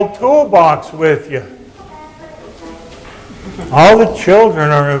toolbox with you. All the children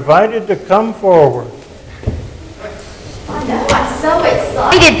are invited to come forward. I know, I'm so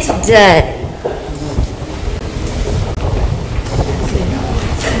excited today.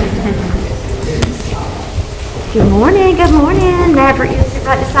 Good morning. Maverick, you sit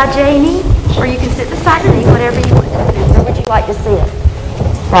right beside Janie, or you can sit beside me, whatever you want to do. Where would you like to sit?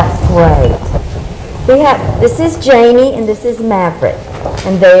 That's great. This is Janie and this is Maverick,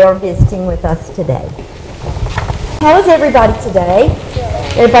 and they are visiting with us today. How is everybody today?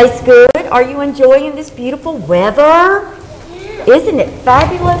 Everybody's good? Are you enjoying this beautiful weather? Isn't it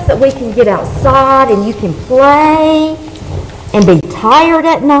fabulous that we can get outside and you can play and be tired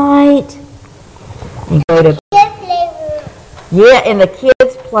at night and go to in the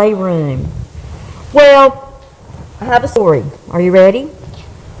kids' playroom. Well, I have a story. Are you ready?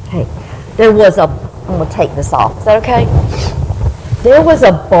 Okay. I'm going to take this off. Is that okay? There was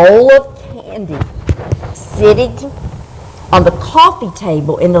a bowl of candy sitting on the coffee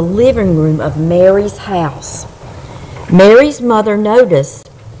table in the living room of Mary's house. Mary's mother noticed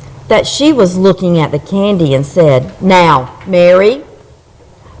that she was looking at the candy and said, "Now, Mary,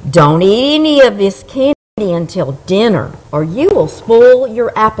 don't eat any of this candy until dinner, or you will spoil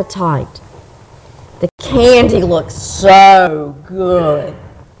your appetite." The candy looked so good,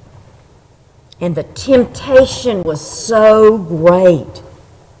 and the temptation was so great.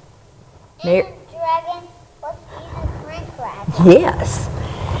 Dragon, let's eat a drink rabbit. Yes.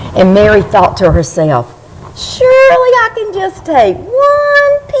 And Mary thought to herself, surely I can just take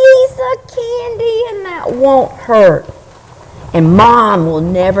one piece of candy and that won't hurt. And Mom will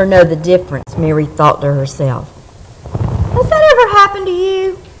never know the difference, Mary thought to herself. Has that ever happened to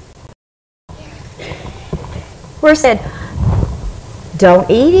you? Where it said, don't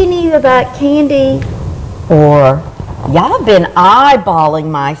eat any of that candy, or y'all have been eyeballing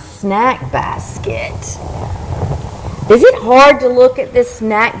my snack basket. Is it hard to look at this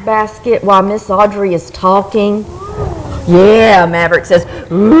snack basket while Miss Audrey is talking? Yeah, Maverick says,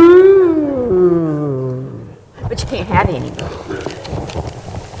 ooh. But you can't have any.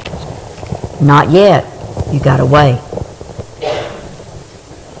 Not yet. You gotta wait.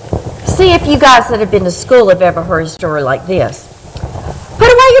 See if you guys that have been to school have ever heard a story like this. Put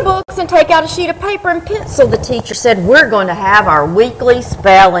away your books and take out a sheet of paper and pencil. The teacher said, we're going to have our weekly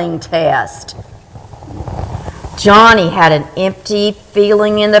spelling test. Johnny had an empty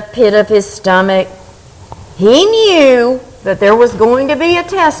feeling in the pit of his stomach. He knew that there was going to be a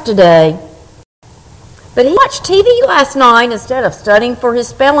test today. But he watched TV last night instead of studying for his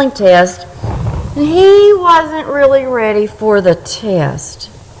spelling test, and he wasn't really ready for the test.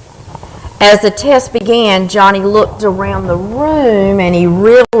 As the test began, Johnny looked around the room and he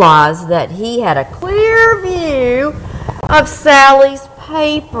realized that he had a clear view of Sally's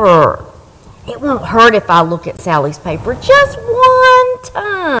paper. It won't hurt if I look at Sally's paper just one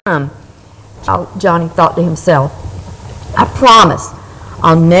time, Johnny thought to himself. I promise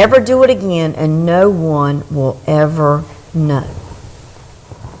I'll never do it again and no one will ever know.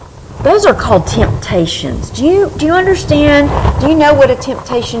 Those are called temptations. Do you understand? Do you know what a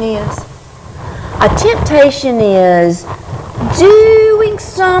temptation is? A temptation is doing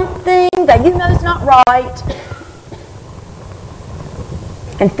something that you know is not right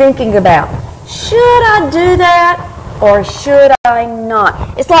and thinking about, should I do that or should I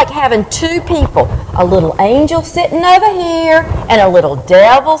not? It's like having two people, a little angel sitting over here and a little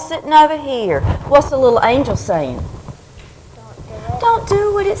devil sitting over here. What's the little angel saying? Don't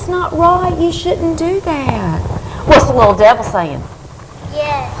do it. It's not right. You shouldn't do that. What's the little devil saying?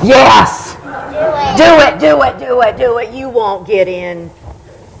 Yes. Yes. Do Do it. You won't get in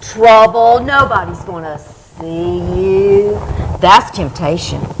trouble. Nobody's going to see you. That's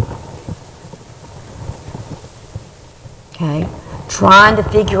temptation. Okay? Trying to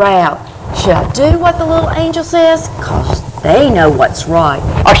figure out, should I do what the little angel says? Because they know what's right.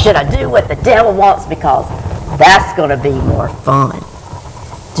 Or should I do what the devil wants because that's going to be more fun?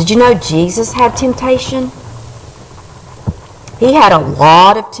 Did you know Jesus had temptation? He had a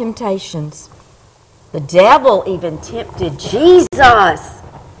lot of temptations. The devil even tempted Jesus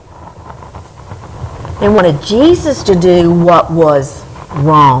and wanted Jesus to do what was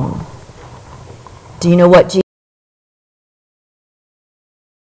wrong. Do you know what Jesus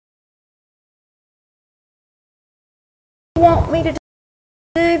want me to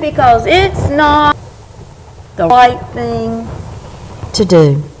do? Because it's not the right thing to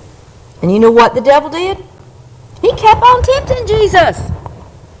do. And you know what the devil did? He kept on tempting Jesus.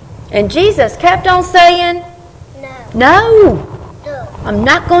 And Jesus kept on saying, No, I'm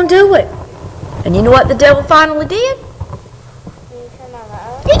not going to do it. And you know what the devil finally did?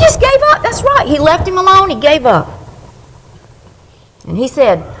 He just gave up. That's right. He left him alone. He gave up. And he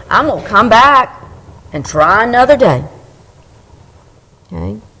said, I'm going to come back and try another day.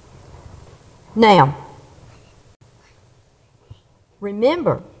 Okay? Now,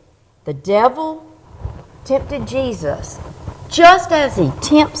 remember, the devil tempted Jesus just as he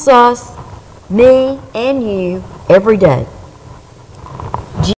tempts us, me and you, every day.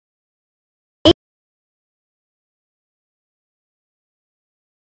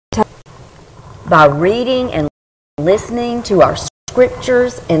 By reading and listening to our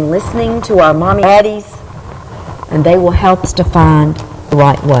scriptures and listening to our mommy and daddies, and they will help us to find the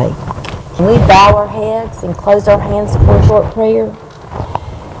right way. Can we bow our heads and close our hands for a short prayer?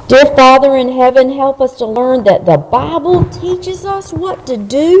 Dear Father in heaven, help us to learn that the Bible teaches us what to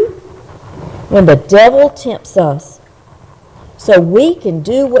do when the devil tempts us, so we can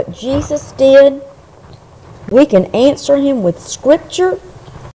do what Jesus did. We can answer him with scripture,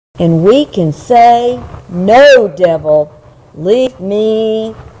 and we can say, no, devil, leave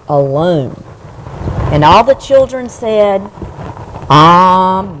me alone. And all the children said, Amen.